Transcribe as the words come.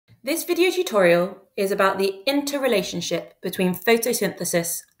This video tutorial is about the interrelationship between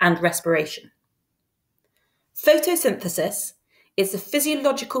photosynthesis and respiration. Photosynthesis is the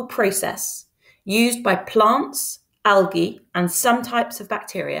physiological process used by plants, algae, and some types of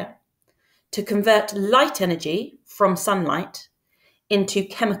bacteria to convert light energy from sunlight into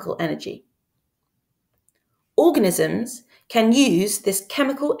chemical energy. Organisms can use this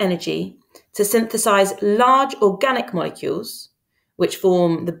chemical energy to synthesize large organic molecules, which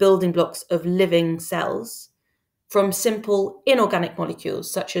form the building blocks of living cells, from simple inorganic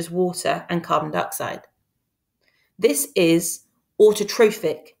molecules such as water and carbon dioxide. This is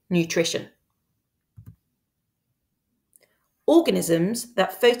autotrophic nutrition. Organisms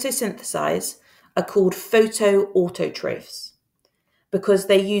that photosynthesize are called photoautotrophs because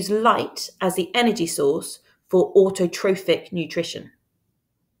they use light as the energy source for autotrophic nutrition.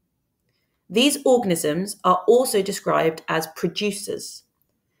 These organisms are also described as producers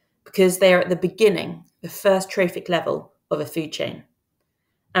because they are at the beginning, the first trophic level of a food chain,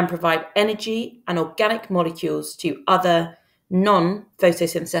 and provide energy and organic molecules to other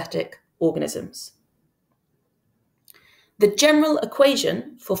non-photosynthetic organisms. The general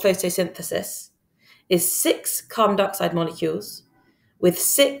equation for photosynthesis is 6 carbon dioxide molecules with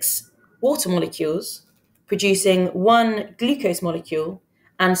 6 water molecules producing 1 glucose molecule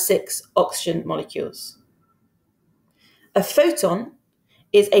and 6 oxygen molecules. A photon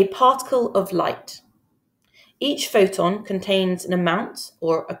is a particle of light. Each photon contains an amount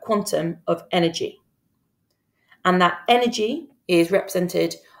or a quantum of energy, and that energy is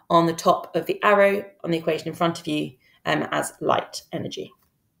represented on the top of the arrow on the equation in front of you as light energy.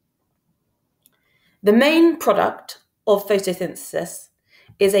 The main product of photosynthesis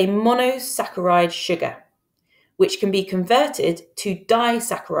is a monosaccharide sugar, which can be converted to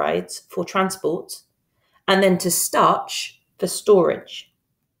disaccharides for transport and then to starch for storage.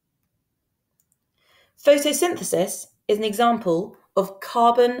 Photosynthesis is an example of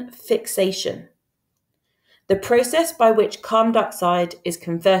carbon fixation, the process by which carbon dioxide is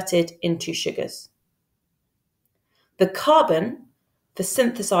converted into sugars. The carbon for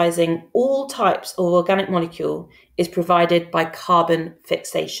synthesizing all types of organic molecule is provided by carbon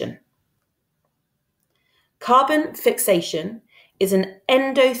fixation. Carbon fixation is an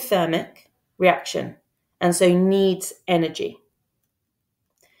endothermic reaction and so needs energy.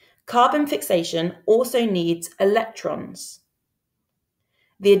 Carbon fixation also needs electrons.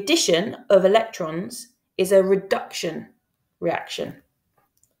 The addition of electrons is a reduction reaction.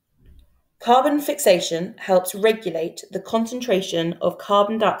 Carbon fixation helps regulate the concentration of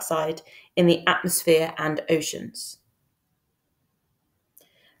carbon dioxide in the atmosphere and oceans.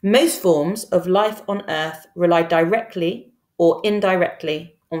 Most forms of life on Earth rely directly or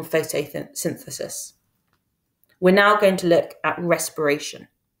indirectly on photosynthesis. We're now going to look at respiration.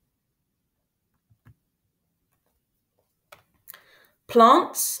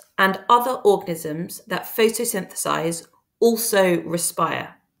 Plants and other organisms that photosynthesize also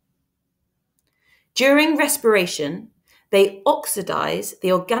respire. During respiration, they oxidize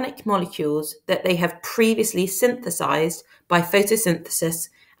the organic molecules that they have previously synthesized by photosynthesis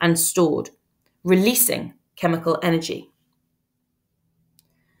and stored, releasing chemical energy.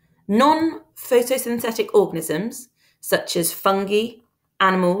 Non-photosynthetic organisms, such as fungi,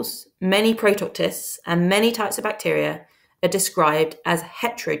 animals, many prototists, and many types of bacteria, are described as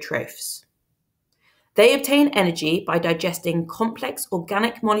heterotrophs. They obtain energy by digesting complex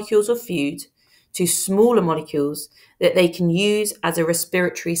organic molecules of food to smaller molecules that they can use as a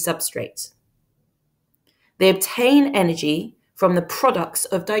respiratory substrate. They obtain energy from the products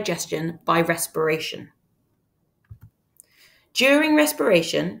of digestion by respiration. During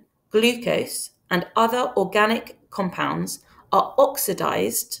respiration, glucose and other organic compounds are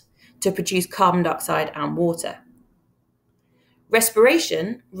oxidized to produce carbon dioxide and water.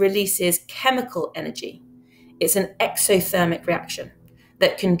 Respiration releases chemical energy. It's an exothermic reaction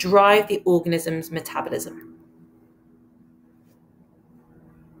that can drive the organism's metabolism.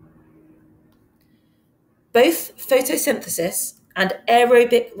 Both photosynthesis and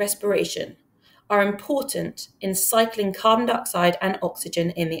aerobic respiration are important in cycling carbon dioxide and oxygen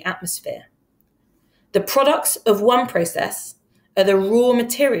in the atmosphere. The products of one process are the raw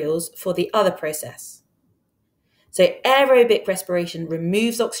materials for the other process. So aerobic respiration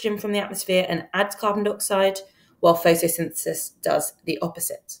removes oxygen from the atmosphere and adds carbon dioxide, while photosynthesis does the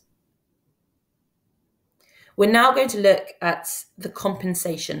opposite. We're now going to look at the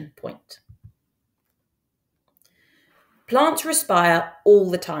compensation point. Plants respire all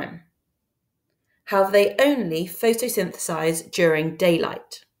the time. However, they only photosynthesize during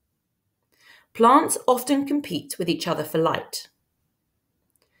daylight. Plants often compete with each other for light.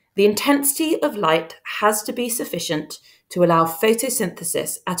 The intensity of light has to be sufficient to allow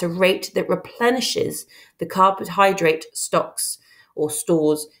photosynthesis at a rate that replenishes the carbohydrate stocks or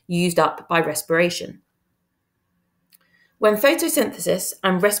stores used up by respiration. When photosynthesis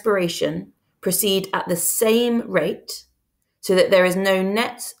and respiration proceed at the same rate, so that there is no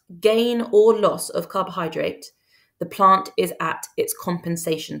net gain or loss of carbohydrate, the plant is at its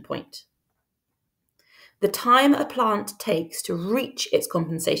compensation point. The time a plant takes to reach its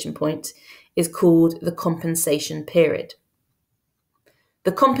compensation point is called the compensation period.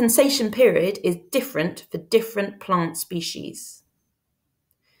 The compensation period is different for different plant species.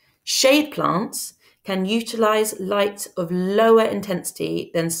 Shade plants can utilize light of lower intensity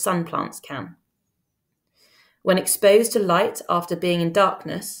than sun plants can. When exposed to light after being in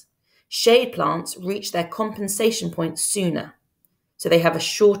darkness, shade plants reach their compensation point sooner, so they have a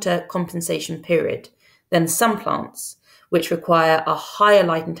shorter compensation period than sun plants, which require a higher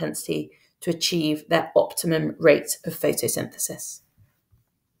light intensity to achieve their optimum rate of photosynthesis.